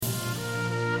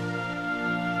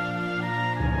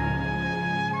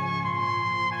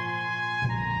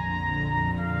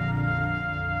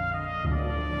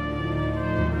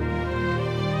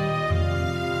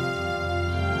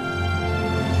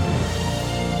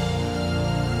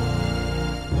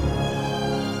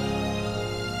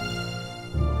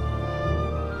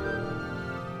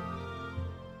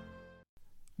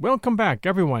Welcome back,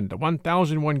 everyone, to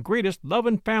 1001 Greatest Love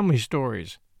and Family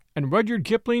Stories and Rudyard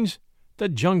Kipling's The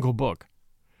Jungle Book.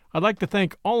 I'd like to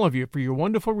thank all of you for your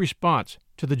wonderful response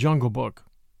to The Jungle Book.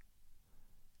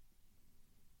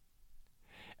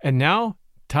 And now,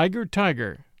 Tiger,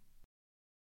 Tiger.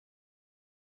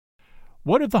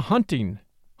 What of the hunting,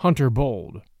 hunter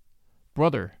bold?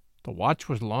 Brother, the watch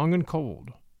was long and cold.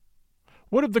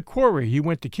 What of the quarry he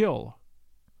went to kill?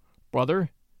 Brother,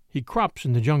 he crops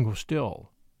in the jungle still.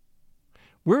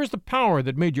 Where is the power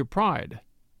that made your pride?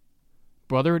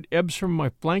 Brother, it ebbs from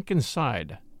my flank and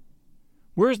side.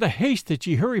 Where is the haste that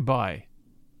ye hurry by?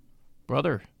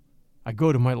 Brother, I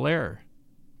go to my lair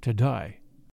to die.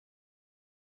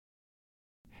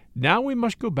 Now we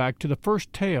must go back to the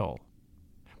first tale.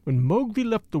 When Mowgli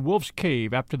left the wolf's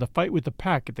cave after the fight with the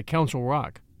pack at the Council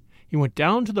Rock, he went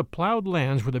down to the plowed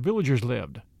lands where the villagers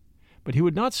lived. But he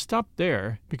would not stop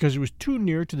there because it was too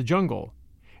near to the jungle,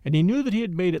 and he knew that he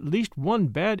had made at least one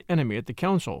bad enemy at the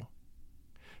council.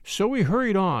 So he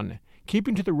hurried on,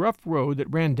 keeping to the rough road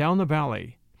that ran down the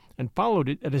valley, and followed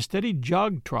it at a steady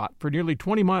jog trot for nearly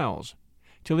 20 miles,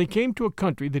 till he came to a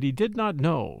country that he did not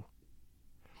know.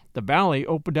 The valley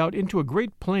opened out into a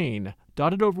great plain,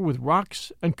 dotted over with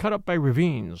rocks and cut up by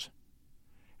ravines.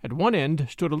 At one end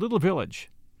stood a little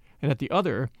village, and at the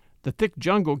other the thick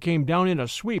jungle came down in a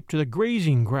sweep to the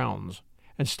grazing grounds,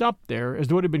 and stopped there as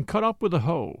though it had been cut up with a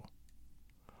hoe.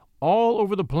 All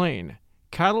over the plain,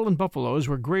 cattle and buffaloes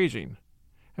were grazing,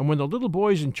 and when the little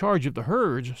boys in charge of the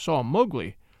herds saw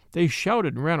Mowgli, they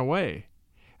shouted and ran away,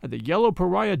 and the yellow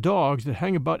pariah dogs that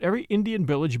hang about every Indian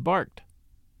village barked.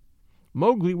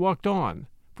 Mowgli walked on,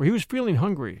 for he was feeling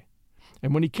hungry,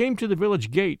 and when he came to the village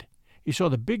gate, he saw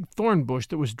the big thorn bush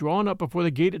that was drawn up before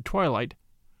the gate at twilight,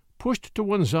 pushed to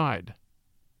one side.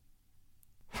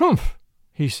 "Humph!"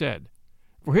 he said,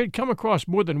 for he had come across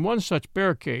more than one such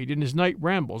barricade in his night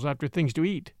rambles after things to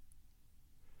eat.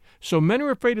 "So men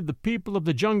are afraid of the people of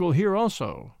the jungle here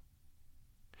also."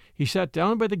 He sat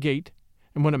down by the gate,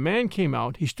 and when a man came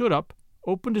out, he stood up,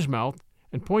 opened his mouth,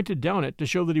 and pointed down it to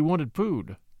show that he wanted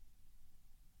food.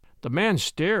 The man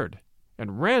stared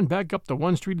and ran back up the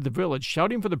one street of the village,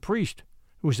 shouting for the priest,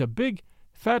 who was a big,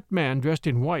 fat man dressed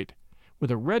in white, with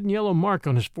a red and yellow mark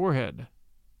on his forehead.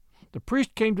 The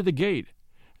priest came to the gate,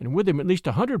 and with him at least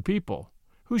 100 people,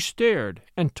 who stared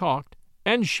and talked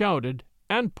and shouted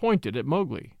and pointed at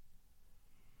Mowgli.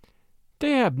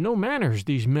 "They have no manners,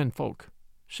 these men-folk,"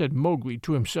 said Mowgli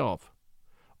to himself.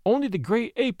 "Only the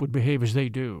gray ape would behave as they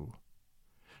do."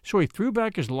 So he threw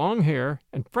back his long hair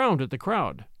and frowned at the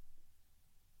crowd.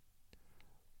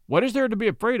 "What is there to be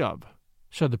afraid of?"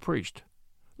 said the priest.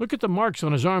 "Look at the marks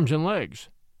on his arms and legs.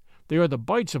 They are the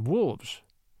bites of wolves.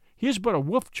 He is but a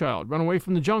wolf-child run away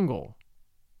from the jungle."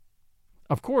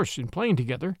 Of course, in playing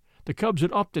together, the cubs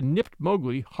had often nipped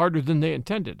Mowgli harder than they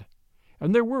intended,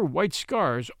 and there were white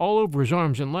scars all over his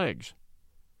arms and legs.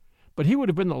 But he would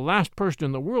have been the last person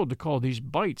in the world to call these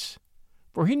bites,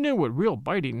 for he knew what real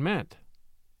biting meant.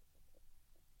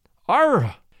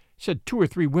 "Arrah!" said 2 or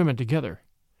 3 women together.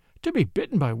 "To be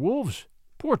bitten by wolves!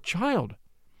 Poor child!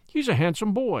 He's a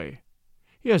handsome boy.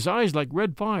 He has eyes like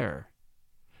red fire.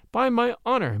 By my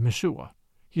honor, Messua,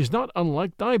 he is not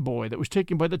unlike thy boy that was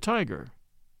taken by the tiger."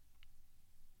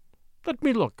 "Let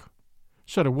me look,"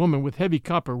 said a woman with heavy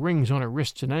copper rings on her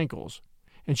wrists and ankles,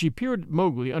 and she peered at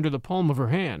Mowgli under the palm of her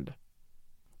hand.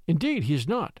 "Indeed, he is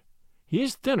not. He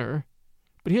is thinner,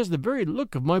 but he has the very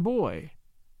look of my boy."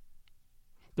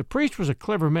 The priest was a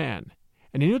clever man,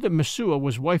 and he knew that Messua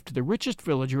was wife to the richest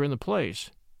villager in the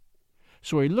place.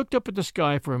 So he looked up at the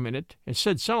sky for a minute and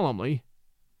said solemnly,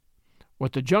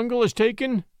 "What the jungle has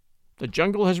taken, the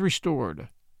jungle has restored.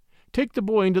 Take the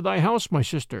boy into thy house, my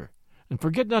sister, and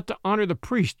forget not to honor the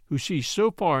priest who sees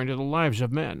so far into the lives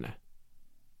of men."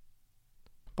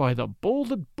 "By the bull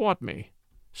that bought me,"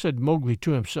 said Mowgli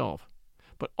to himself,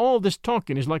 "but all this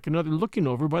talking is like another looking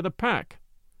over by the pack.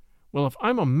 Well, if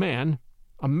I'm a man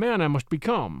I must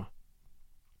become."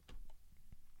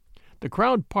 The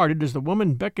crowd parted as the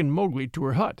woman beckoned Mowgli to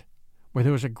her hut, where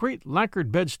there was a great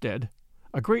lacquered bedstead,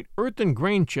 a great earthen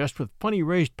grain chest with funny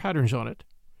raised patterns on it,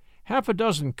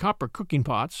 6 copper cooking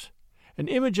pots, an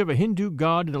image of a Hindu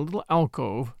god in a little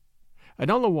alcove,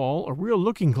 and on the wall a real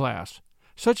looking-glass,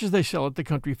 such as they sell at the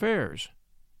country fairs.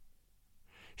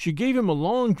 She gave him a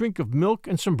long drink of milk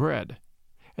and some bread,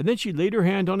 and then she laid her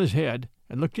hand on his head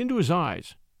and looked into his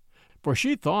eyes, for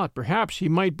she thought perhaps he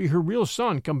might be her real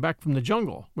son come back from the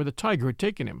jungle where the tiger had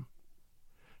taken him.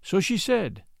 So she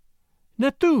said,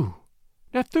 "Nathu,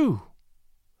 Nathu,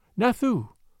 Nathu,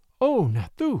 oh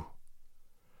Nathu."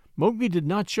 Mowgli did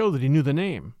not show that he knew the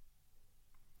name.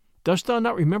 Dost thou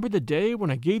not remember the day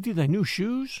when I gave thee thy new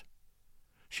shoes?"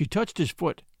 She touched his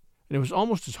foot, and it was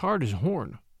almost as hard as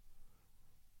horn.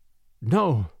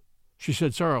 "No," she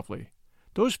said sorrowfully,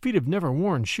 "those feet have never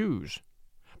worn shoes.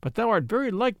 But thou art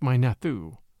very like my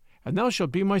Nathu, and thou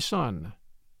shalt be my son."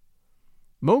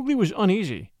 Mowgli was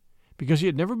uneasy, because he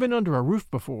had never been under a roof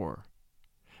before.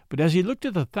 But as he looked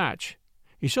at the thatch,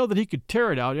 he saw that he could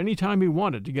tear it out any time he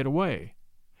wanted to get away,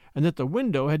 and that the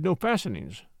window had no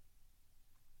fastenings.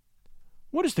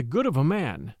 "What is the good of a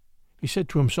man," he said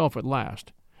to himself at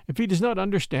last, "if he does not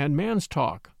understand man's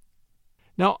talk?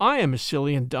 Now I am as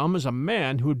silly and dumb as a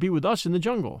man who would be with us in the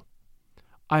jungle.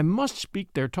 I must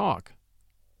speak their talk."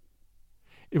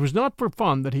 It was not for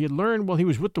fun that he had learned while he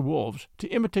was with the wolves to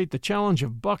imitate the challenge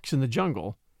of bucks in the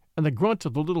jungle and the grunt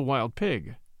of the little wild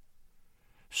pig.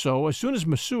 So, as soon as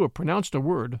Messua pronounced a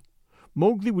word,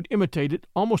 Mowgli would imitate it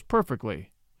almost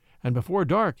perfectly, and before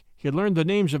dark he had learned the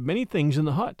names of many things in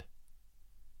the hut.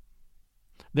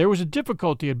 There was a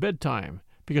difficulty at bedtime,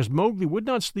 because Mowgli would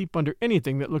not sleep under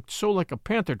anything that looked so like a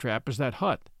panther trap as that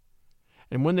hut,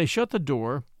 and when they shut the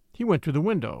door, he went to the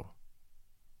window.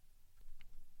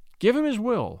 "Give him his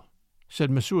will,"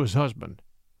 said Messua's husband.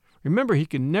 "Remember, he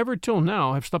can never till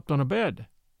now have slept on a bed.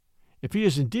 If he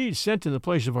is indeed sent in the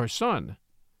place of our son,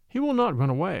 he will not run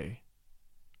away."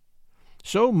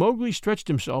 So Mowgli stretched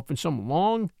himself in some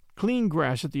long, clean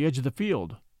grass at the edge of the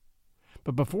field.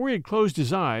 But before he had closed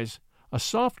his eyes, a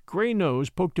soft gray nose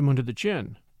poked him under the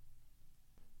chin.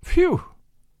 "Phew!"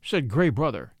 said Gray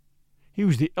Brother. He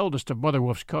was the eldest of Mother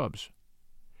Wolf's cubs.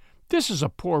 "This is a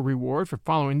poor reward for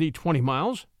following thee 20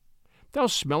 miles. Thou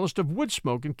smellest of wood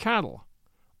smoke and cattle,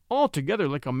 altogether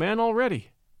like a man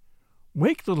already.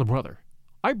 Wake, little brother,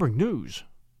 I bring news."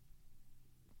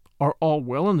 "Are all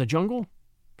well in the jungle?"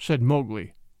 said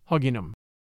Mowgli, hugging him.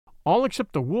 "All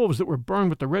except the wolves that were burned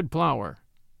with the red flower.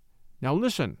 Now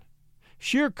listen.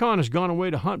 Shere Khan has gone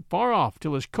away to hunt far off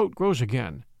till his coat grows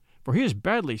again, for he is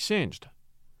badly singed.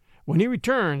 When he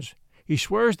returns, he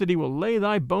swears that he will lay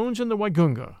thy bones in the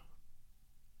Wagunga."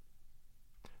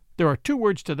 "There are 2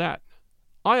 words to that.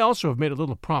 I also have made a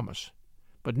little promise.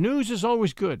 But news is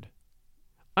always good.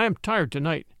 I am tired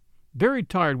tonight, very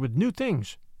tired with new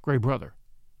things, Gray Brother.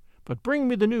 But bring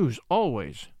me the news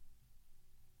always."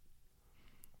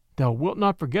 "Thou wilt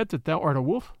not forget that thou art a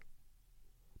wolf?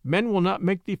 Men will not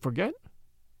make thee forget?"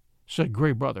 said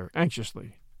Gray Brother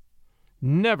anxiously.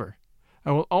 "Never.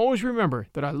 I will always remember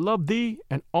that I love thee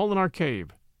and all in our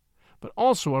cave. But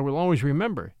also I will always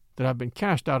remember that I have been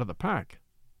cast out of the pack."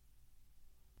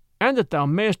 "And that thou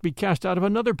mayest be cast out of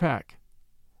another pack.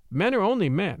 Men are only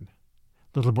men,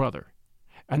 little brother,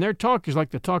 and their talk is like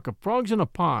the talk of frogs in a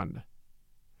pond.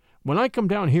 When I come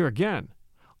down here again,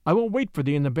 I will wait for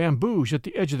thee in the bamboos at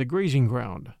the edge of the grazing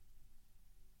ground."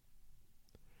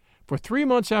 For 3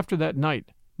 months after that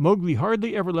night, Mowgli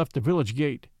hardly ever left the village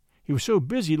gate. He was so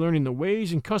busy learning the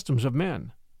ways and customs of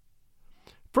men.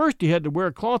 First he had to wear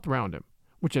a cloth round him,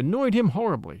 which annoyed him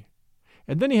horribly,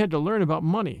 and then he had to learn about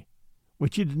money,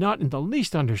 which he did not in the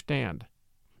least understand,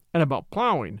 and about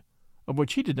plowing, of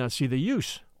which he did not see the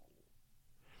use.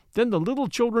 Then the little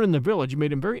children in the village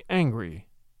made him very angry.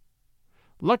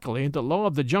 Luckily, the law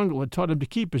of the jungle had taught him to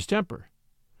keep his temper,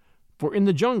 for in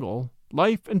the jungle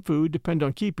life and food depend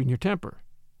on keeping your temper.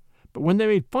 But when they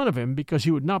made fun of him because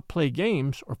he would not play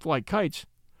games or fly kites,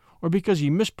 or because he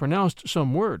mispronounced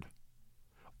some word,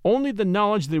 only the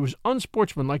knowledge that it was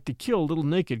unsportsmanlike to kill little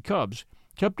naked cubs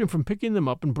kept him from picking them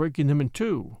up and breaking them in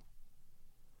 2.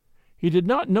 He did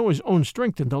not know his own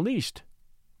strength in the least.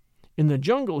 In the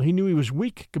jungle he knew he was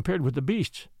weak compared with the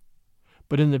beasts,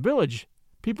 but in the village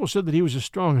people said that he was as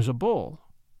strong as a bull.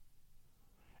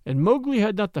 And Mowgli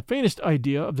had not the faintest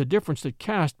idea of the difference that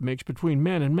caste makes between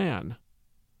man and man.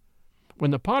 When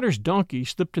the potter's donkey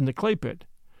slipped in the clay pit,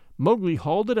 Mowgli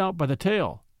hauled it out by the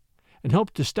tail, and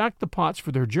helped to stack the pots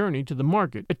for their journey to the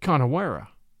market at Kanawara.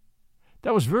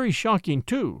 That was very shocking,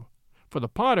 too, for the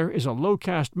potter is a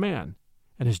low-caste man,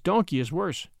 and his donkey is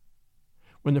worse.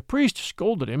 When the priest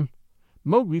scolded him,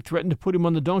 Mowgli threatened to put him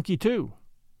on the donkey, too,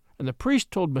 and the priest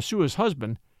told Messua's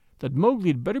husband that Mowgli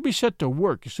had better be set to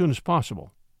work as soon as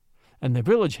possible, and the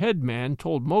village head man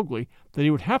told Mowgli that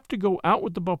he would have to go out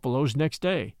with the buffaloes next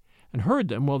day and herd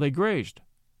them while they grazed.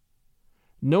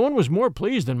 No one was more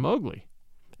pleased than Mowgli,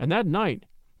 and that night,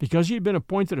 because he had been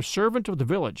appointed a servant of the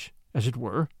village, as it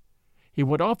were, he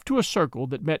went off to a circle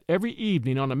that met every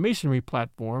evening on a masonry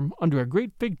platform under a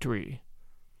great fig tree.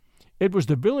 It was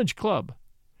the village club,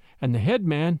 and the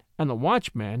headman and the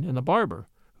watchman and the barber,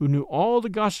 who knew all the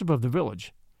gossip of the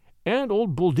village, and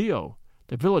old Buldeo,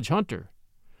 the village hunter,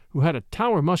 who had a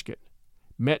tower musket,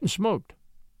 met and smoked.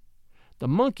 The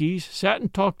monkeys sat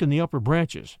and talked in the upper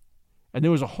branches, and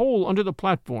there was a hole under the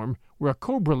platform where a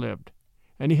cobra lived,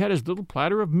 and he had his little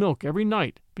platter of milk every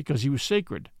night because he was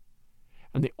sacred.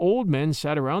 And the old men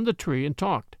sat around the tree and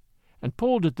talked, and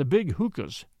pulled at the big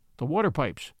hookahs, the water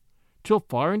pipes, till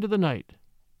far into the night.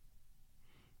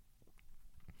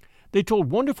 They told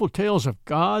wonderful tales of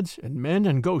gods and men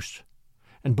and ghosts,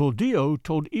 and Buldeo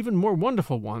told even more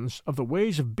wonderful ones of the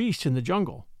ways of beasts in the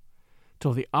jungle,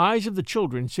 till the eyes of the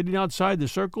children sitting outside the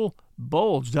circle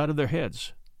bulged out of their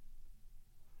heads.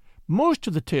 Most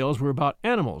of the tales were about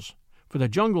animals, for the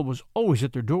jungle was always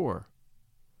at their door.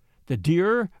 The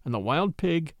deer and the wild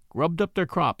pig grubbed up their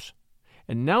crops,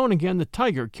 and now and again the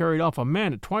tiger carried off a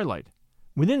man at twilight,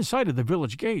 within sight of the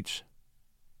village gates.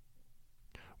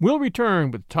 We'll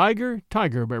return with Tiger,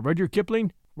 Tiger by Rudyard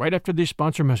Kipling right after these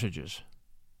sponsor messages.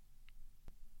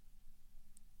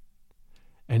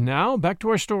 And now, back to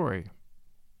our story.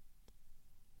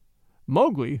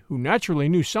 Mowgli, who naturally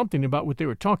knew something about what they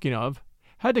were talking of,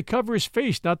 had to cover his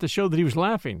face not to show that he was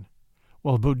laughing,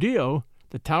 while Buldeo,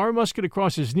 the tower musket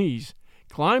across his knees,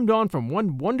 climbed on from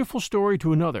one wonderful story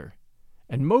to another,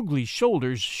 and Mowgli's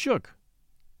shoulders shook.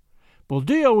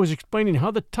 Buldeo was explaining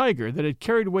how the tiger that had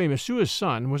carried away Messua's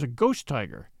son was a ghost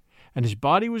tiger, and his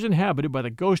body was inhabited by the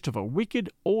ghost of a wicked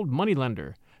old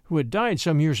moneylender who had died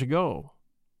some years ago.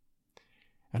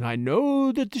 "And I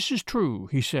know that this is true,"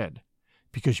 he said,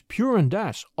 "because Purun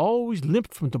Das always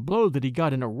limped from the blow that he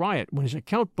got in a riot when his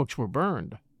account books were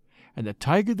burned. And the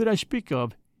tiger that I speak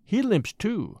of, he limps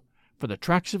too, for the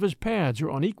tracks of his pads are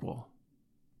unequal."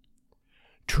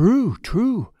 "True,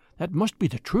 true, that must be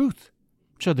the truth,"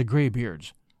 said the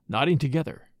graybeards, nodding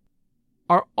together.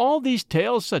 "Are all these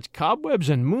tales such cobwebs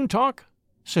and moon talk?"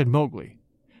 said Mowgli.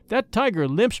 "That tiger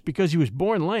limps because he was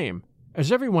born lame,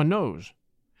 as everyone knows.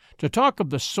 To talk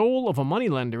of the soul of a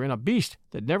moneylender in a beast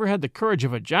that never had the courage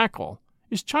of a jackal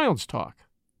is child's talk."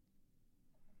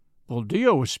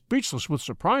 Buldeo was speechless with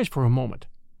surprise for a moment,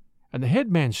 and the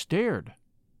headman stared.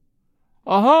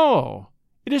 "Oho!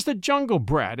 It is the jungle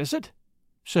brat, is it?"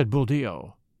 said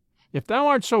Buldeo. "If thou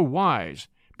art so wise,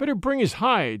 better bring his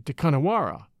hide to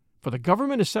Kanawara, for the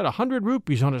government has set 100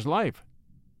 rupees on his life.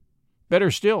 Better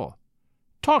still,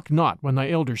 talk not when thy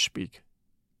elders speak."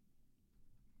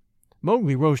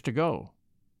 Mowgli rose to go.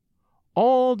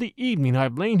 "All the evening I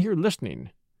have lain here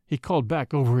listening," he called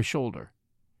back over his shoulder,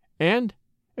 "and,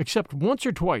 except once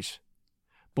or twice,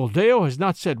 Buldeo has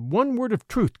not said one word of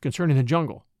truth concerning the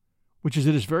jungle, which is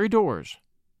at his very doors.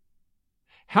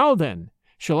 How, then,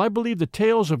 shall I believe the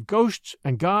tales of ghosts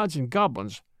and gods and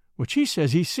goblins which he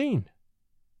says he's seen?"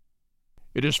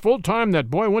 "It is full time that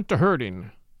boy went to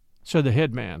herding," said the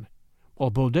headman,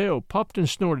 while Buldeo puffed and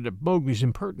snorted at Mowgli's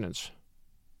impertinence.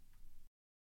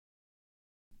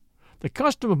 The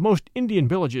custom of most Indian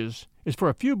villages is for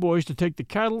a few boys to take the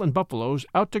cattle and buffaloes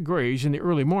out to graze in the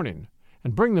early morning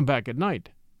and bring them back at night.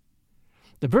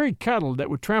 The very cattle that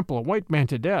would trample a white man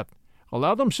to death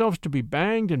allow themselves to be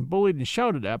banged and bullied and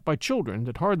shouted at by children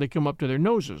that hardly come up to their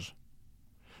noses.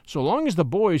 So long as the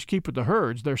boys keep with the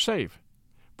herds, they're safe,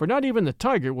 for not even the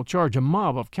tiger will charge a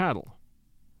mob of cattle.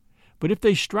 But if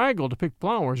they straggle to pick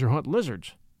flowers or hunt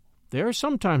lizards, they are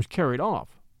sometimes carried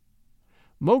off.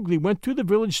 Mowgli went through the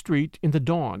village street in the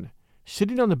dawn,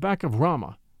 sitting on the back of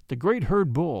Rama, the great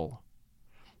herd bull.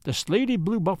 The slaty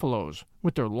blue buffaloes,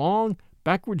 with their long,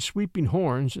 backward-sweeping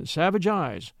horns and savage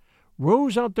eyes,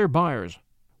 rose out their byres,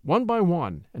 one by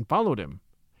one, and followed him,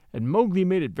 and Mowgli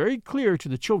made it very clear to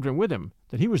the children with him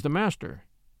that he was the master.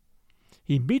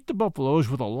 He beat the buffaloes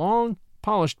with a long,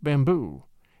 polished bamboo,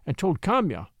 and told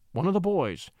Kamya, one of the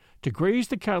boys, to graze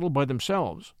the cattle by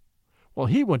themselves, while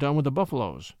he went on with the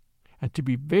buffaloes, and to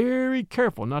be very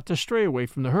careful not to stray away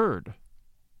from the herd.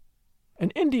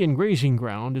 An Indian grazing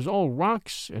ground is all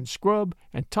rocks and scrub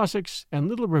and tussocks and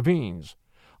little ravines,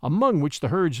 among which the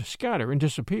herds scatter and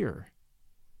disappear.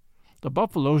 The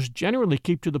buffaloes generally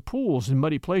keep to the pools in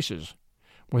muddy places,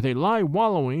 where they lie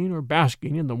wallowing or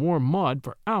basking in the warm mud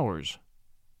for hours.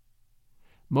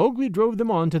 Mowgli drove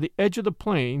them on to the edge of the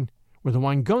plain where the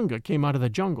Waingunga came out of the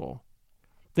jungle.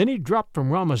 Then he dropped from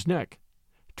Rama's neck,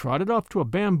 trotted off to a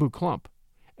bamboo clump,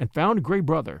 and found Gray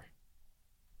Brother.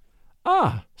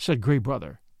 "Ah," said Gray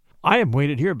Brother, "I have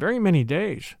waited here very many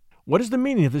days. What is the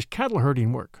meaning of this cattle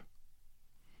herding work?"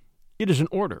 "It is an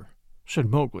order," said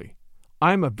Mowgli.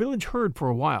 "I am a village herd for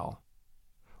a while.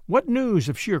 What news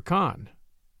of Shere Khan?"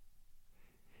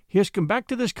 "He has come back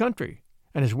to this country,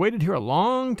 and has waited here a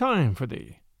long time for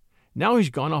thee. Now he's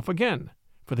gone off again,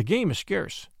 for the game is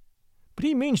scarce. But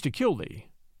he means to kill thee."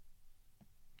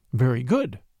 "Very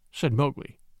good," said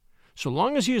Mowgli. "So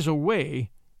long as he is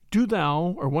away, do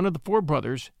thou or one of the 4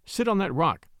 brothers sit on that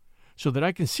rock, so that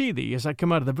I can see thee as I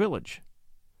come out of the village.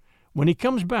 When he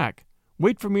comes back,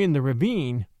 wait for me in the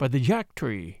ravine by the jack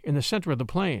tree in the center of the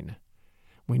plain.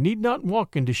 We need not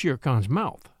walk into Shere Khan's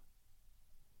mouth."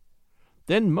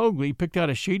 Then Mowgli picked out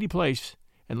a shady place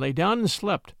and lay down and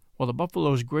slept while the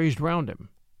buffaloes grazed round him.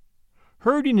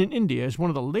 Herding in India is one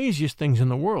of the laziest things in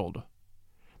the world.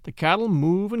 The cattle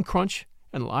move and crunch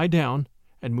and lie down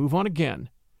and move on again,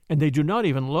 and they do not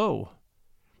even low.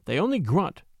 They only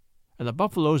grunt, and the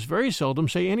buffaloes very seldom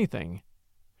say anything,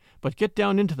 but get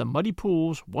down into the muddy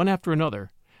pools one after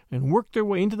another and work their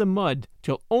way into the mud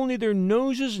till only their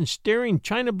noses and staring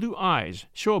china blue eyes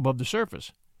show above the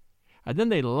surface, and then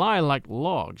they lie like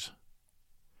logs.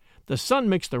 The sun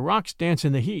makes the rocks dance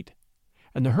in the heat,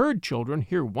 and the herd children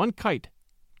hear one kite,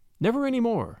 never any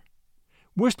more,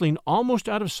 whistling almost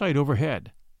out of sight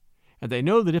overhead, and they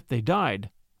know that if they died,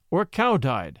 or a cow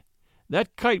died,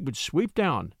 that kite would sweep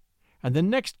down, and the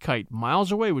next kite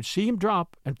miles away would see him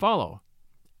drop and follow,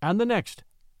 and the next,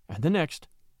 and the next,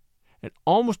 and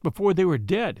almost before they were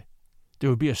dead, there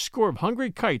would be a score of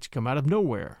hungry kites come out of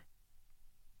nowhere.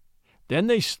 Then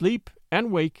they sleep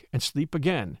and wake and sleep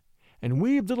again, and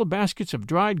weave little baskets of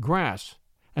dried grass,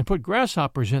 and put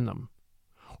grasshoppers in them,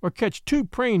 or catch 2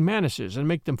 praying mantises and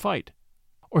make them fight,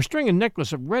 or string a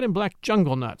necklace of red and black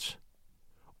jungle nuts,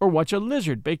 or watch a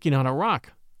lizard baking on a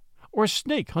rock, or a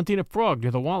snake hunting a frog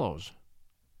near the wallows.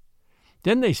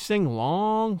 Then they sing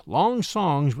long, long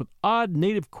songs with odd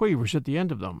native quavers at the end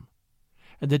of them,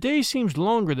 and the day seems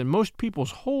longer than most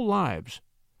people's whole lives,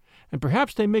 and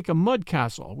perhaps they make a mud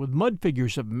castle with mud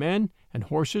figures of men and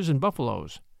horses and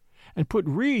buffaloes, and put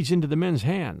reeds into the men's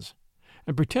hands,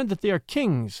 and pretend that they are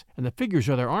kings and the figures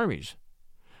are their armies,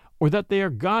 or that they are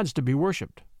gods to be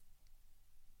worshipped.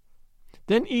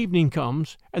 Then evening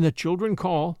comes, and the children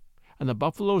call, and the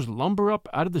buffaloes lumber up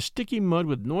out of the sticky mud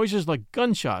with noises like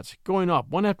gunshots going off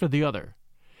one after the other,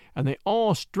 and they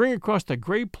all string across the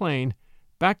gray plain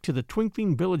back to the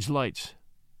twinkling village lights.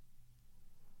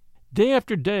 Day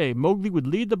after day Mowgli would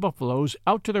lead the buffaloes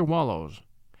out to their wallows,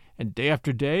 and day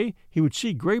after day he would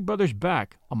see Gray Brother's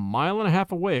back 1.5 miles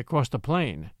away across the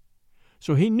plain,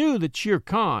 so he knew that Shere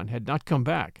Khan had not come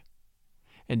back,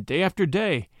 and day after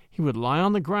day he would lie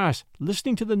on the grass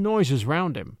listening to the noises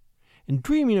round him, and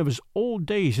dreaming of his old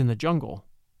days in the jungle.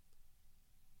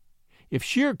 If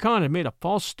Shere Khan had made a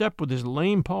false step with his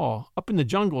lame paw up in the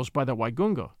jungles by the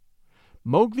Waigunga,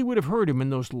 Mowgli would have heard him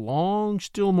in those long,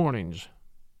 still mornings.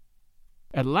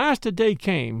 At last a day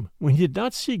came when he did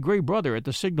not see Gray Brother at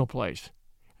the signal place,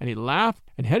 and he laughed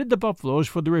and headed the buffaloes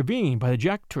for the ravine by the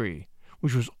jack tree,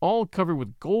 which was all covered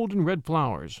with golden red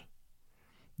flowers.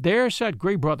 There sat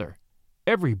Gray Brother,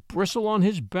 every bristle on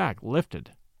his back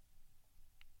lifted.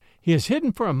 He has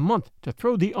hidden for a month to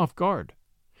throw thee off guard.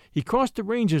 He crossed the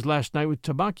ranges last night with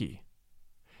Tabaki.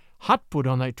 "Hotfoot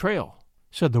on thy trail,"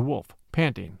 said the wolf,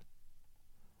 panting.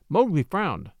 Mowgli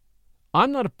frowned.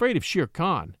 "I'm not afraid of Shere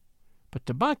Khan, but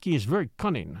Tabaki is very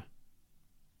cunning."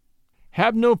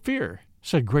 "Have no fear,"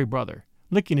 said Gray Brother,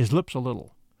 licking his lips a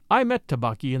little. "I met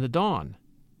Tabaki in the dawn.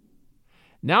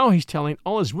 Now he's telling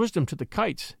all his wisdom to the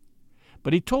kites,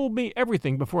 but he told me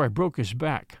everything before I broke his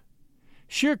back.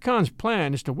 Shere Khan's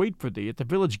plan is to wait for thee at the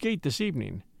village gate this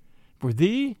evening, for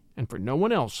thee and for no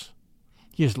one else.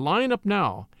 He is lying up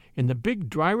now in the big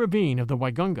dry ravine of the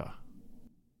Waigunga."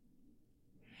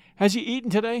 "Has he eaten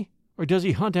today, or does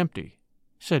he hunt empty?"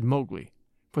 said Mowgli,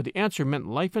 for the answer meant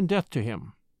life and death to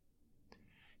him.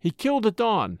 "He killed at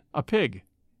dawn a pig,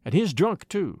 and he is drunk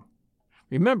too.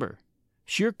 Remember,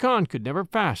 Shere Khan could never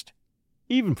fast,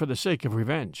 even for the sake of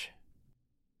revenge."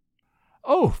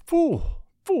 "Oh, fool,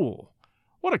 fool!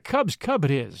 What a cub's cub it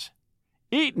is!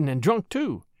 Eaten and drunk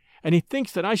too, and he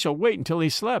thinks that I shall wait until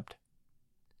he's slept.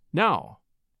 Now,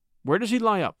 where does he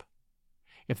lie up?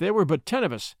 If there were but 10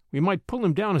 of us, we might pull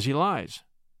him down as he lies.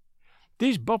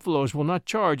 These buffaloes will not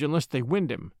charge unless they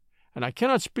wind him, and I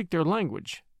cannot speak their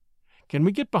language. Can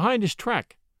we get behind his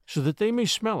track, so that they may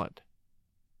smell it?"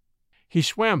 "He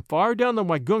swam far down the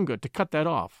Waigunga to cut that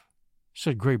off,"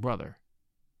 said Gray Brother.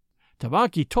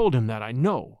 "Tabaki told him that, I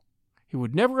know. He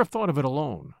would never have thought of it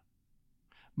alone."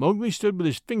 Mowgli stood with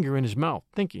his finger in his mouth,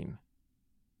 thinking.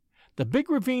 "The big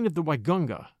ravine of the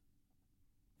Waigunga.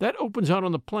 That opens out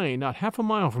on the plain not 1/2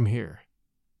 mile from here.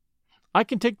 I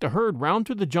can take the herd round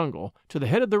through the jungle to the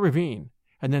head of the ravine,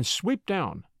 and then sweep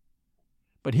down.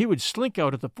 But he would slink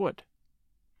out at the foot.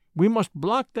 We must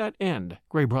block that end,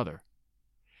 Gray Brother.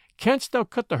 Canst thou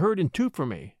cut the herd in 2 for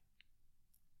me?"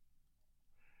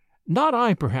 "Not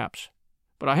I, perhaps,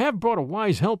 but I have brought a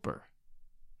wise helper."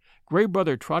 Gray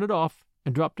Brother trotted off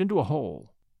and dropped into a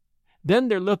hole. Then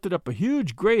there lifted up a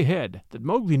huge gray head that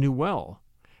Mowgli knew well,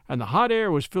 and the hot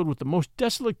air was filled with the most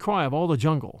desolate cry of all the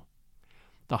jungle,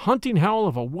 the hunting howl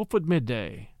of a wolf at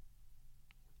midday.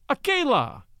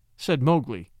 "Akela!" said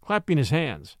Mowgli, clapping his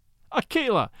hands.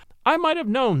 "Akela! I might have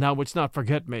known thou wouldst not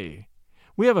forget me.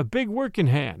 We have a big work in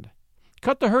hand.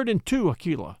 Cut the herd in two,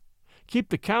 Akela. Keep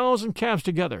the cows and calves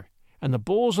together, and the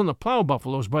bulls and the plow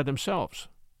buffaloes by themselves."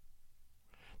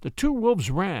 The two wolves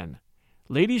ran,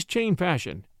 ladies' chain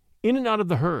fashion, in and out of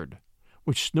the herd,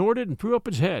 which snorted and threw up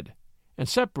its head, and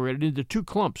separated into two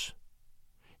clumps.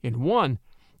 In one,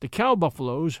 the cow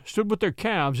buffaloes stood with their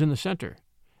calves in the center,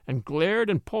 and glared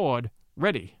and pawed,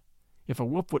 ready, if a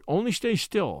wolf would only stay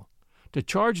still, to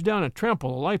charge down and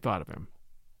trample the life out of him.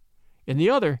 In the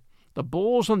other, the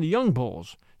bulls and the young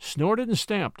bulls snorted and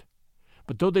stamped,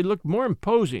 but though they looked more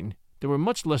imposing, they were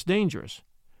much less dangerous,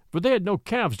 for they had no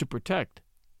calves to protect.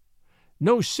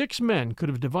 No 6 men could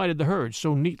have divided the herd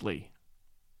so neatly.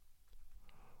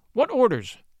 "What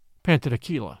orders?" panted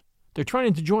Akela. "They're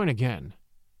trying to join again."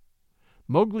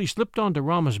 Mowgli slipped onto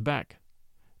Rama's back.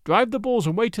 "Drive the bulls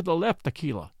away to the left,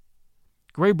 Akela.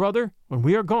 Gray Brother, when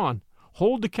we are gone,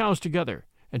 hold the cows together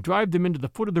and drive them into the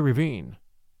foot of the ravine."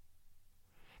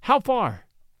 "How far?"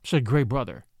 said Gray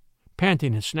Brother,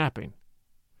 panting and snapping.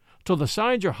 "Till the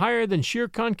sides are higher than Shere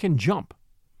Khan can jump,"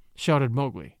 shouted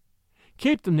Mowgli.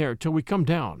 "Keep them there till we come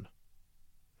down."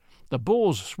 The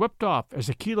bulls swept off as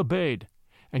Akela bade,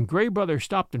 and Gray Brother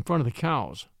stopped in front of the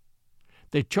cows.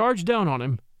 They charged down on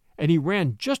him, and he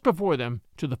ran just before them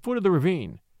to the foot of the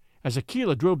ravine, as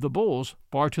Akela drove the bulls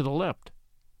far to the left.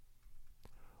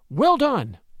 "Well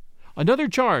done! Another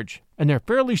charge, and they're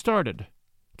fairly started.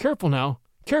 Careful now,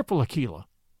 careful, Akela.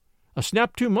 A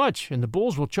snap too much, and the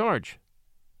bulls will charge.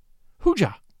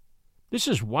 Hooja! This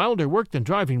is wilder work than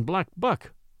driving black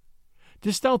buck.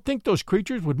 Didst thou think those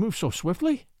creatures would move so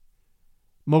swiftly?"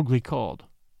 Mowgli called.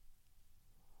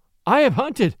 I have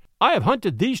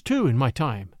hunted these two in my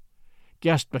time,"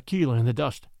 gasped Akela in the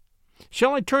dust.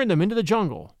 "Shall I turn them into the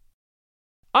jungle?"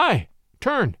 "Aye,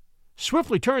 turn!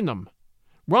 Swiftly turn them!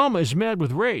 Rama is mad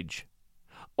with rage.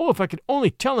 Oh, if I could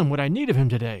only tell him what I need of him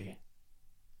today!"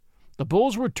 The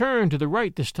bulls were turned to the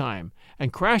right this time,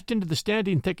 and crashed into the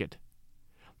standing thicket.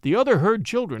 The other herd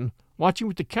children, watching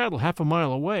with the cattle half a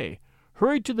mile away,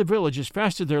 hurried to the village as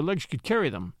fast as their legs could carry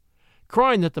them,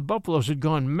 crying that the buffaloes had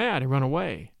gone mad and run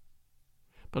away.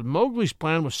 But Mowgli's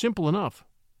plan was simple enough.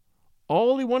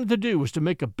 All he wanted to do was to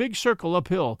make a big circle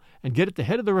uphill and get at the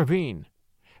head of the ravine,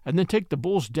 and then take the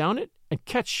bulls down it and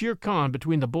catch Shere Khan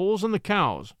between the bulls and the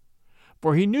cows,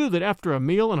 for he knew that after a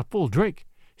meal and a full drink,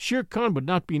 Shere Khan would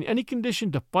not be in any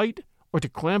condition to fight or to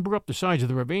clamber up the sides of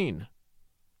the ravine.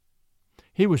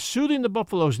 He was soothing the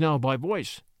buffaloes now by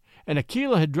voice, and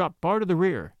Akela had dropped far to the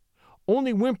rear,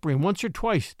 only whimpering once or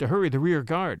twice to hurry the rear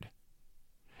guard.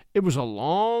 It was a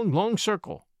long, long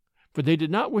circle, for they did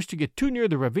not wish to get too near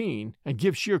the ravine and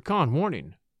give Shere Khan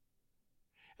warning.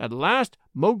 At last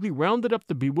Mowgli rounded up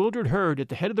the bewildered herd at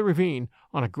the head of the ravine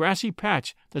on a grassy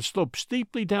patch that sloped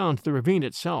steeply down to the ravine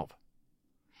itself.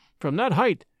 From that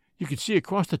height you could see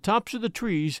across the tops of the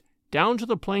trees down to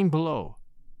the plain below.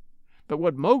 But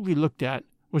what Mowgli looked at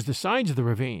was the sides of the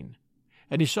ravine,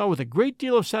 and he saw with a great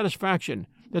deal of satisfaction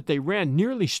that they ran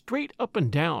nearly straight up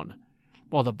and down,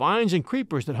 while the vines and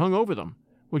creepers that hung over them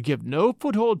would give no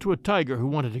foothold to a tiger who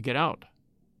wanted to get out.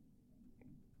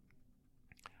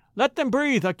 "Let them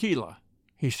breathe, Akela,"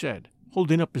 he said,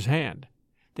 holding up his hand.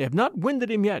 "They have not winded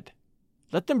him yet.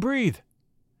 Let them breathe.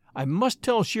 I must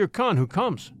tell Shere Khan who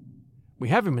comes. We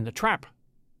have him in the trap."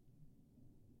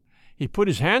 He put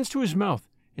his hands to his mouth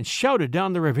and shouted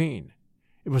down the ravine.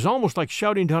 It was almost like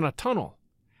shouting down a tunnel,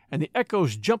 and the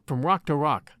echoes jumped from rock to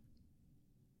rock.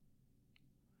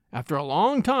 After a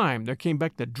long time there came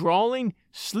back the drawling,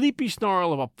 sleepy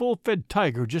snarl of a full-fed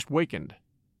tiger just wakened.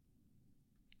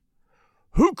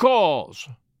 "Who calls?"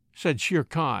 said Shere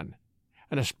Khan,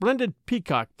 and a splendid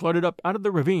peacock fluttered up out of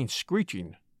the ravine,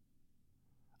 screeching.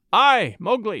 "I,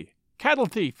 Mowgli, cattle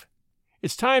thief.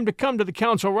 It's time to come to the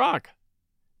Council Rock.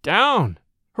 Down!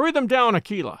 Hurry them down,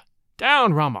 Akela!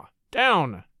 Down, Rama!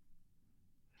 Down!"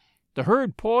 The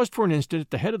herd paused for an instant at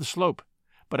the head of the slope,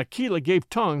 but Akela gave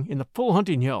tongue in the full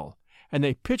hunting yell, and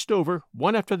they pitched over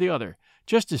one after the other,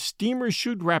 just as steamers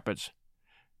shoot rapids,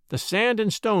 the sand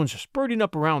and stones spurting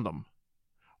up around them.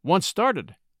 Once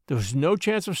started, there was no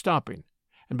chance of stopping,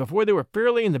 and before they were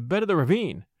fairly in the bed of the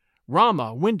ravine,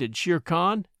 Rama winded Shere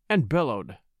Khan and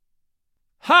bellowed.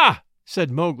 "Ha!"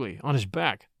 said Mowgli on his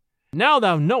back. "Now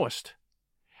thou knowest!"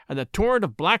 And the torrent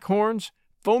of black horns,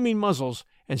 foaming muzzles,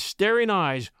 and staring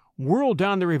eyes whirled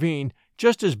down the ravine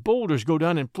just as boulders go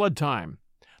down in flood time,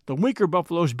 the weaker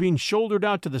buffaloes being shouldered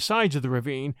out to the sides of the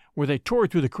ravine where they tore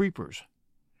through the creepers.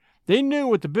 They knew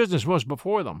what the business was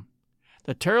before them,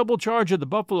 the terrible charge of the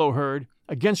buffalo herd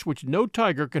against which no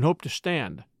tiger can hope to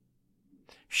stand.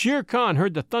 Shere Khan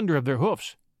heard the thunder of their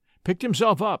hoofs, picked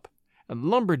himself up, and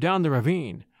lumbered down the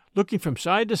ravine, looking from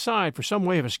side to side for some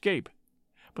way of escape.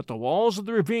 But the walls of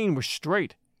the ravine were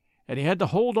straight, and he had to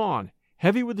hold on,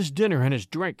 heavy with his dinner and his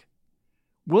drink,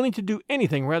 willing to do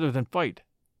anything rather than fight.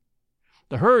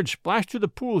 The herd splashed through the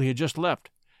pool he had just left,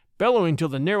 bellowing till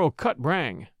the narrow cut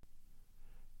rang.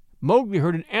 Mowgli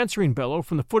heard an answering bellow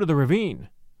from the foot of the ravine,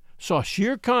 saw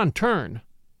Shere Khan turn.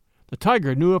 The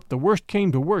tiger knew if the worst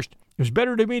came to worst, it was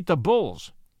better to meet the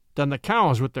bulls than the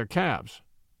cows with their calves.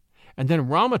 And then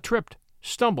Rama tripped,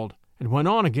 stumbled, and went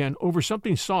on again over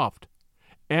something soft,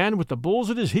 and, with the bulls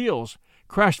at his heels,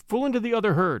 crashed full into the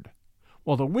other herd,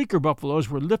 while the weaker buffaloes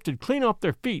were lifted clean off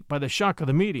their feet by the shock of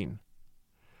the meeting.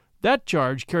 That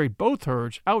charge carried both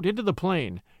herds out into the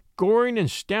plain, goring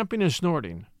and stamping and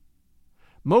snorting.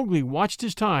 Mowgli watched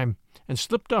his time and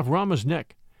slipped off Rama's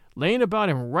neck, laying about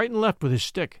him right and left with his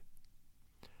stick.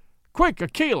 "Quick,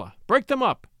 Akela! Break them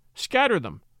up! Scatter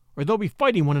them, or they'll be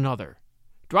fighting one another!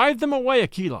 Drive them away,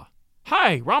 Akela!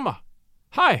 Hi, Rama!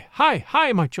 Hi, hi,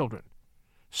 hi, my children!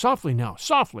 Softly now,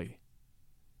 softly!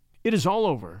 It is all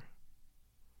over."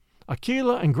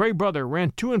 Akela and Gray Brother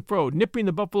ran to and fro, nipping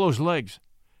the buffalo's legs,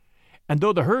 and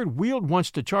though the herd wheeled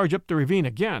once to charge up the ravine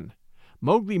again,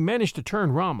 Mowgli managed to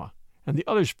turn Rama, and the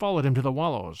others followed him to the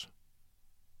wallows.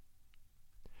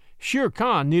 Shere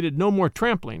Khan needed no more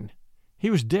trampling. He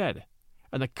was dead,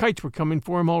 and the kites were coming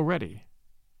for him already.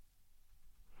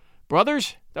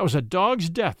 "Brothers, that was a dog's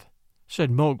death,"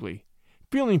 said Mowgli,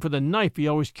 feeling for the knife he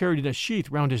always carried in a sheath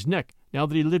round his neck now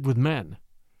that he lived with men.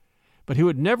 But he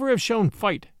would never have shown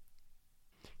fight.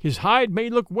 His hide may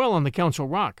look well on the Council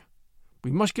Rock.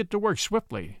 We must get to work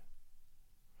swiftly.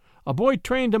 A boy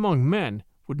trained among men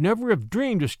would never have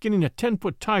dreamed of skinning a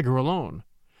 10-foot tiger alone,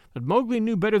 but Mowgli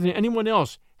knew better than anyone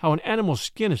else how an animal's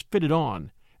skin is fitted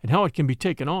on and how it can be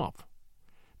taken off.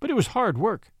 But it was hard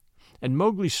work, and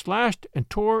Mowgli slashed and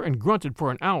tore and grunted for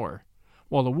an hour,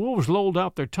 while the wolves lolled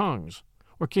out their tongues,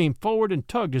 or came forward and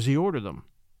tugged as he ordered them.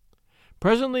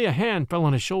 Presently a hand fell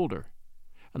on his shoulder,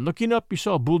 and looking up he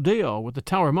saw Buldeo with the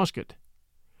Tower musket.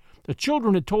 The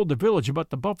children had told the village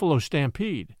about the buffalo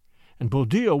stampede, and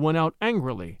Buldeo went out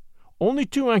angrily, only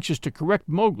too anxious to correct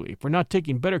Mowgli for not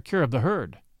taking better care of the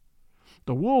herd.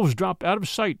 The wolves dropped out of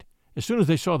sight as soon as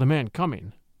they saw the man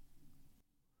coming.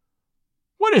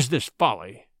 "What is this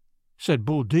folly?" said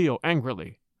Buldeo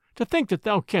angrily. "To think that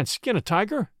thou canst skin a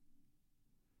tiger?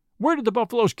 Where did the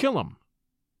buffaloes kill him?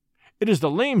 It is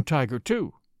the lame tiger,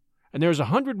 too, and there is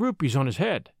 100 rupees on his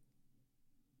head.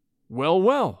 Well,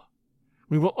 well,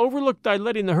 we will overlook thy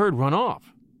letting the herd run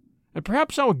off, and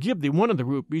perhaps I will give thee one of the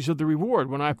rupees of the reward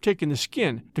when I have taken the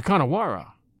skin to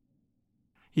Kanawara."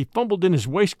 He fumbled in his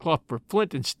waistcloth for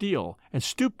flint and steel and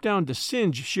stooped down to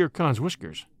singe Shere Khan's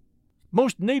whiskers.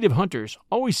 Most native hunters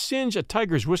always singe a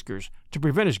tiger's whiskers to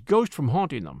prevent his ghost from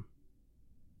haunting them.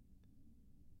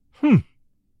 "Humph,"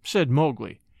 said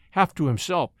Mowgli, half to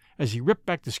himself as he ripped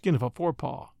back the skin of a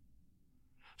forepaw.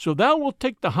 "So thou wilt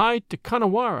take the hide to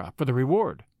Kanawara for the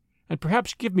reward, and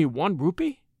perhaps give me 1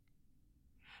 rupee?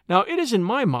 Now it is in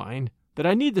my mind that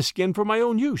I need the skin for my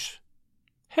own use.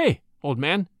 Hey, old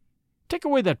man, take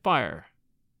away that fire.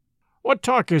 What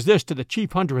talk is this to the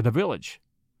chief hunter of the village?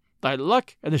 Thy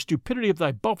luck and the stupidity of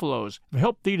thy buffaloes have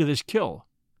helped thee to this kill.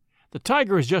 The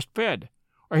tiger is just fed,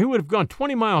 or he would have gone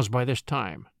 20 miles by this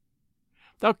time.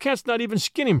 Thou canst not even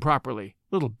skin him properly,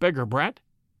 little beggar brat.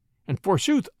 And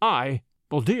forsooth I,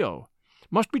 Buldeo,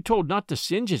 must be told not to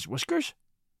singe his whiskers?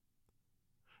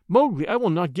 Mowgli, I will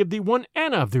not give thee 1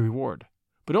 anna of the reward,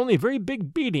 but only a very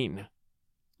big beating.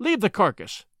 Leave the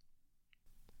carcass."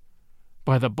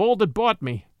 "By the bull that bought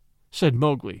me," said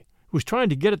Mowgli, who was trying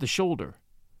to get at the shoulder,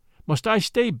 "must I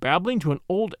stay babbling to an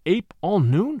old ape all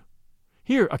noon?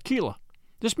 Here, Akela,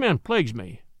 this man plagues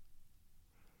me."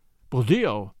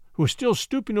 Buldeo, who was still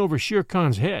stooping over Shere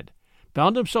Khan's head,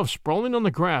 found himself sprawling on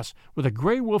the grass with a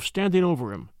gray wolf standing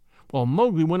over him, while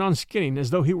Mowgli went on skinning as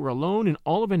though he were alone in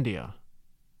all of India.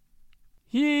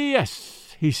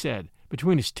 "Yes," he said,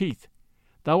 between his teeth,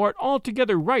 "thou art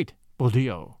altogether right,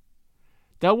 Buldeo.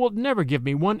 Thou wilt never give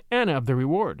me 1 anna of the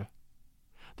reward.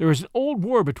 There is an old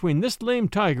war between this lame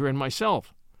tiger and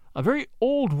myself, a very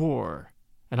old war,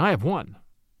 and I have won."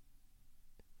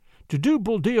 To do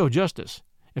Buldeo justice,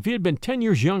 if he had been 10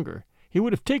 years younger, he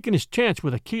would have taken his chance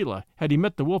with Akela had he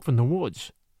met the wolf in the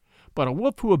woods. But a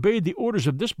wolf who obeyed the orders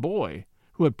of this boy,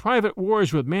 who had private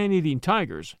wars with man-eating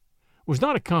tigers, was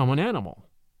not a common animal.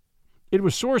 It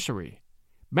was sorcery,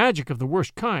 magic of the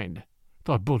worst kind,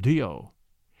 thought Buldeo,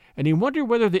 and he wondered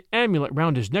whether the amulet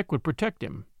round his neck would protect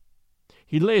him.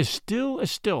 He lay as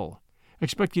still,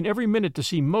 expecting every minute to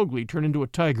see Mowgli turn into a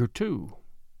tiger too.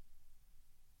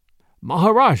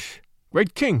 "Maharaj,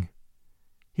 great king,"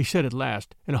 he said at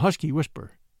last, in a husky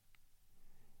whisper.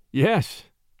 "Yes,"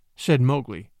 said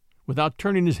Mowgli, without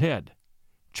turning his head,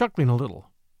 chuckling a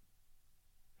little.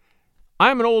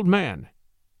 "I am an old man.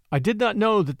 I did not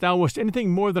know that thou wast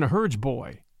anything more than a herd's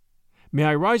boy. May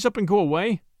I rise up and go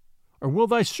away, or will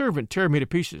thy servant tear me to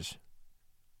pieces?"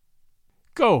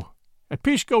 "Go, and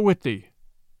peace go with thee.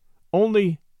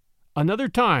 Only, another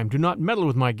time do not meddle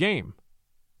with my game.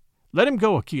 Let him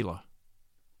go, Akela."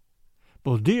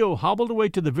 Buldeo hobbled away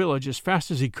to the village as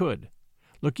fast as he could,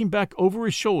 looking back over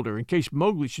his shoulder in case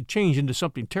Mowgli should change into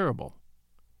something terrible.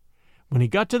 When he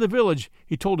got to the village,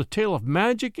 he told a tale of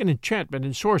magic and enchantment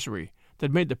and sorcery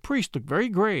that made the priest look very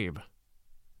grave.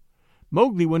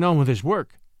 Mowgli went on with his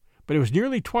work, but it was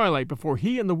nearly twilight before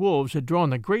he and the wolves had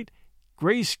drawn the great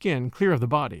gray skin clear of the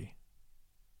body.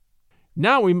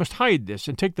 "Now we must hide this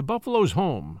and take the buffaloes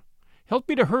home. Help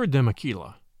me to herd them,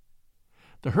 Akela."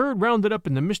 The herd rounded up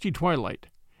in the misty twilight,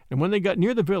 and when they got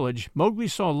near the village, Mowgli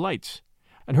saw lights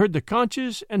and heard the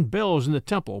conches and bells in the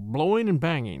temple blowing and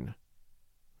banging.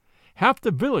 Half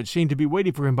the village seemed to be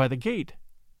waiting for him by the gate.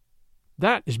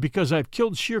 "That is because I have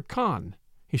killed Shere Khan,"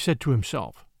 he said to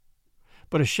himself.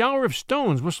 But a shower of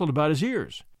stones whistled about his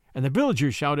ears, and the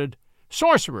villagers shouted,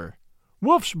 "Sorcerer!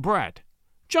 Wolf's brat!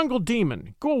 Jungle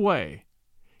demon! Go away!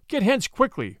 Get hence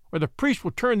quickly, or the priest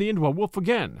will turn thee into a wolf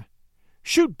again!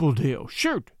 Shoot, Buldeo,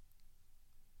 shoot!"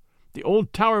 The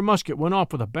old tower musket went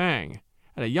off with a bang,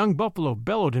 and a young buffalo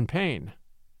bellowed in pain.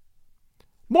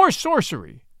 "More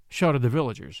sorcery!" shouted the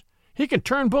villagers. "He can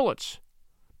turn bullets!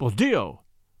 Buldeo,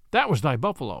 that was thy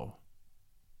buffalo."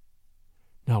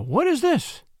 "Now what is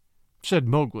this?" said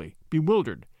Mowgli,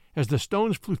 bewildered, as the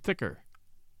stones flew thicker.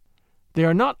 "They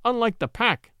are not unlike the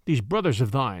pack, these brothers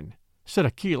of thine," said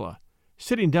Akela,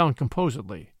 sitting down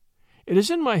composedly. "It is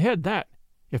in my head that,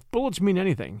 if bullets mean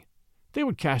anything, they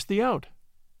would cast thee out."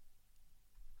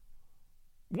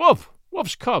 "Wolf!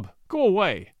 Wolf's cub! Go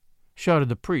away!" shouted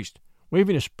the priest,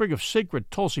 waving a sprig of sacred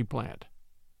tulsi plant.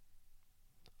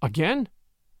 "Again?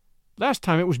 Last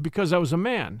time it was because I was a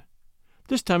man.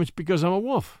 This time it's because I'm a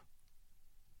wolf.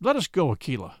 Let us go,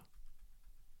 Akela."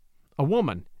 A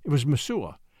woman, it was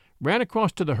Messua, ran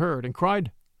across to the herd and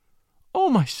cried, "Oh,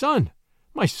 my son!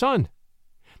 My son!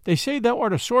 They say thou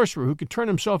art a sorcerer who can turn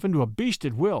himself into a beast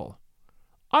at will.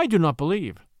 I do not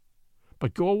believe.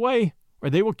 But go away, or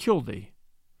they will kill thee.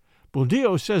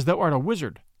 Buldeo says thou art a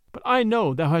wizard, but I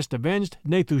know thou hast avenged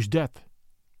Nathu's death."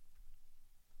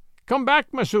 "Come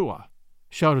back, Messua!"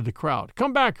 shouted the crowd.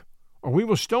 "Come back, or we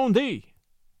will stone thee."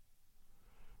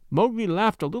 Mowgli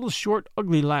laughed a little short,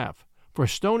 ugly laugh, for a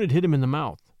stone had hit him in the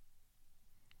mouth.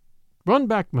 "Run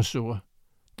back, Messua.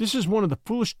 This is one of the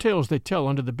foolish tales they tell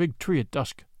under the big tree at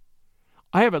dusk.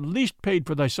 I have at least paid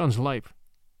for thy son's life.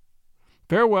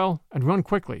 Farewell, and run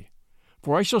quickly,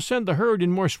 for I shall send the herd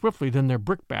in more swiftly than their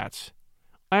brickbats.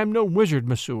 I am no wizard,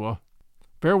 Messua.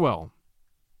 Farewell."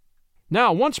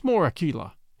 "Now, once more,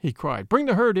 Akela," he cried. "Bring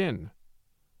the herd in."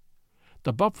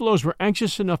 The buffaloes were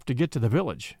anxious enough to get to the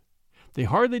village. They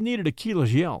hardly needed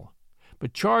Akela's yell,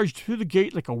 but charged through the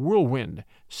gate like a whirlwind,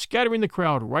 scattering the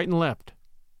crowd right and left.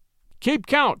 "Keep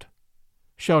count!"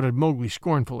 shouted Mowgli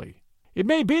scornfully. "It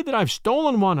may be that I've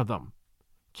stolen one of them.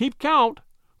 Keep count,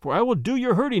 for I will do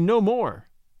your herding no more.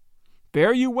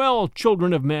 Fare you well,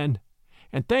 children of men,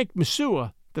 and thank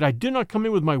Messua that I did not come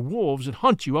in with my wolves and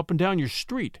hunt you up and down your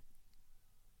street."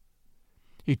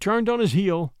 He turned on his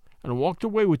heel and walked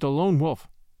away with the lone wolf,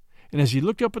 and as he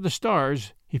looked up at the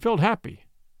stars, he felt happy.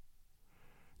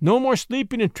 "No more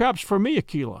sleeping in traps for me,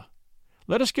 Akela.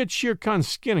 Let us get Shere Khan's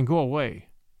skin and go away.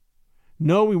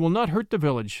 No, we will not hurt the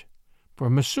village, for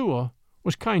Messua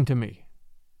was kind to me."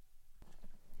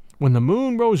 When the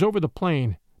moon rose over the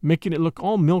plain, making it look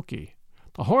all milky,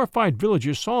 the horrified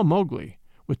villagers saw Mowgli,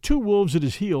 with 2 wolves at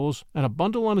his heels and a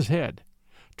bundle on his head,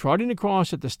 trotting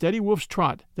across at the steady wolf's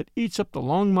trot that eats up the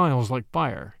long miles like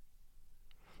fire.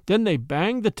 Then they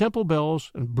banged the temple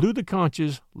bells and blew the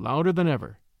conches louder than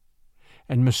ever.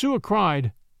 And Messua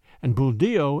cried, and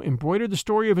Buldeo embroidered the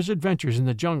story of his adventures in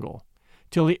the jungle,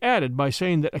 till he added by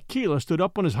saying that Akela stood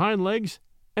up on his hind legs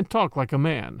and talked like a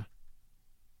man.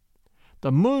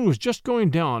 The moon was just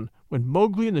going down when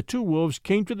Mowgli and the 2 wolves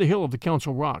came to the hill of the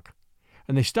Council Rock,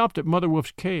 and they stopped at Mother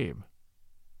Wolf's cave.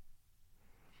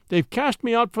 "They've cast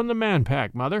me out from the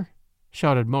man-pack, Mother,"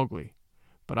 shouted Mowgli,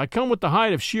 "but I come with the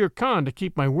hide of Shere Khan to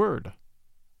keep my word."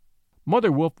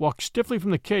 Mother Wolf walked stiffly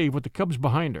from the cave with the cubs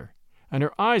behind her, and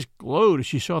her eyes glowed as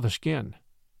she saw the skin.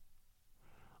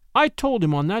 I told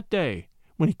him on that day,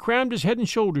 when he crammed his head and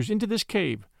shoulders into this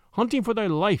cave, hunting for thy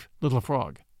life, little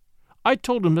frog. I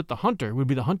told him that the hunter would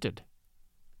be the hunted.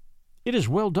 It is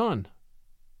well done."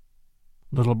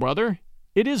 "Little brother,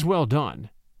 it is well done,"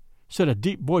 said a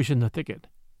deep voice in the thicket.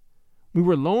 "We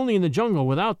were lonely in the jungle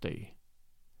without thee."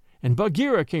 And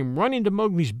Bagheera came running to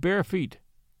Mowgli's bare feet.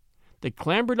 They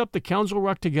clambered up the council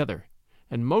rock together,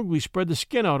 and Mowgli spread the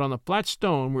skin out on the flat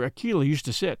stone where Akela used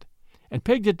to sit, and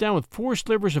pegged it down with 4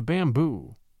 slivers of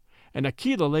bamboo. And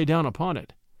Akela lay down upon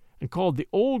it, and called the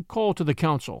old call to the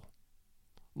council.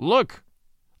 "Look!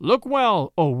 Look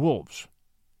well, O wolves!"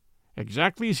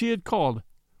 Exactly as he had called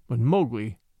when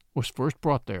Mowgli was first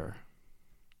brought there.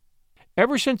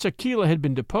 Ever since Akela had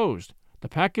been deposed, the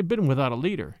pack had been without a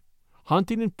leader,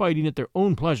 hunting and fighting at their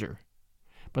own pleasure.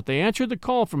 But they answered the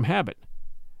call from habit,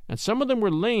 and some of them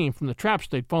were lame from the traps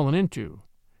they'd fallen into,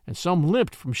 and some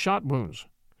limped from shot wounds,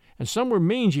 and some were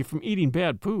mangy from eating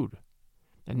bad food,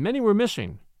 and many were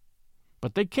missing.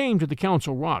 But they came to the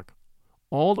council rock,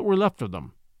 all that were left of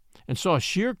them, and saw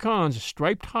Shere Khan's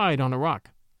striped hide on a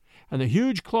rock, and the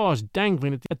huge claws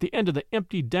dangling at the end of the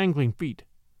empty dangling feet.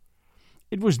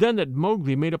 It was then that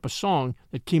Mowgli made up a song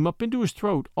that came up into his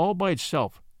throat all by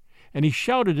itself, and he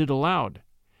shouted it aloud,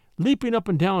 leaping up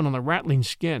and down on the rattling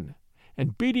skin,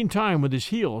 and beating time with his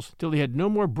heels till he had no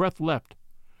more breath left,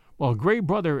 while Gray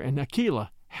Brother and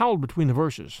Akela howled between the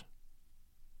verses.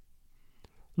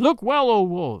 "Look well, O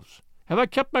wolves! Have I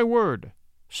kept my word?"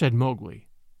 said Mowgli.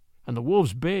 And the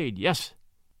wolves bayed, yes,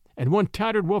 and one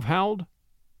tattered wolf howled,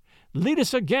 "Lead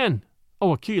us again,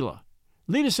 O Akela!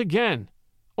 Lead us again,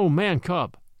 O man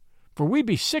cub! For we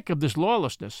be sick of this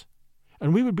lawlessness,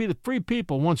 and we would be the free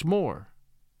people once more."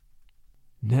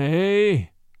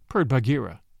 "Nay," purred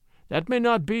Bagheera, "that may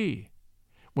not be.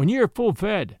 When ye are full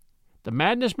fed, the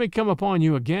madness may come upon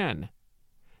you again.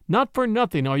 Not for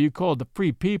nothing are you called the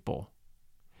free people.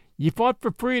 Ye fought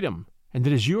for freedom, and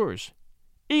it is yours.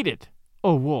 Eat it,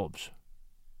 O wolves!"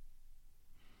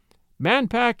 "Man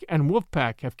Pack and Wolf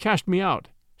Pack have cast me out,"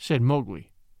 said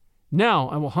Mowgli. "Now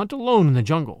I will hunt alone in the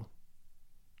jungle."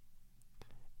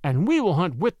 "And we will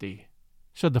hunt with thee,"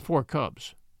 said the 4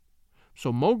 cubs.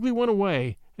 So Mowgli went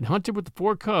away and hunted with the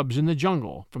 4 cubs in the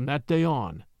jungle from that day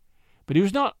on. But he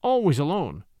was not always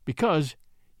alone, because,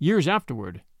 years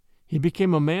afterward, he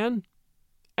became a man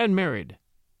and married.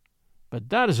 But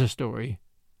that is a story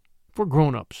for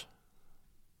grown-ups.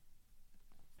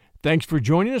 Thanks for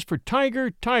joining us for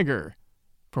Tiger, Tiger,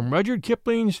 from Rudyard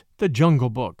Kipling's The Jungle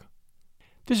Book.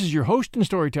 This is your host and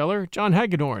storyteller, John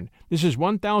Hagedorn. This is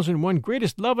 1001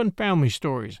 Greatest Love and Family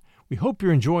Stories. We hope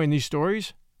you're enjoying these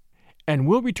stories, and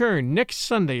we'll return next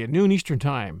Sunday at noon Eastern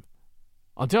Time.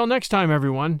 Until next time,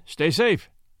 everyone, stay safe,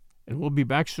 and we'll be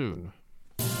back soon.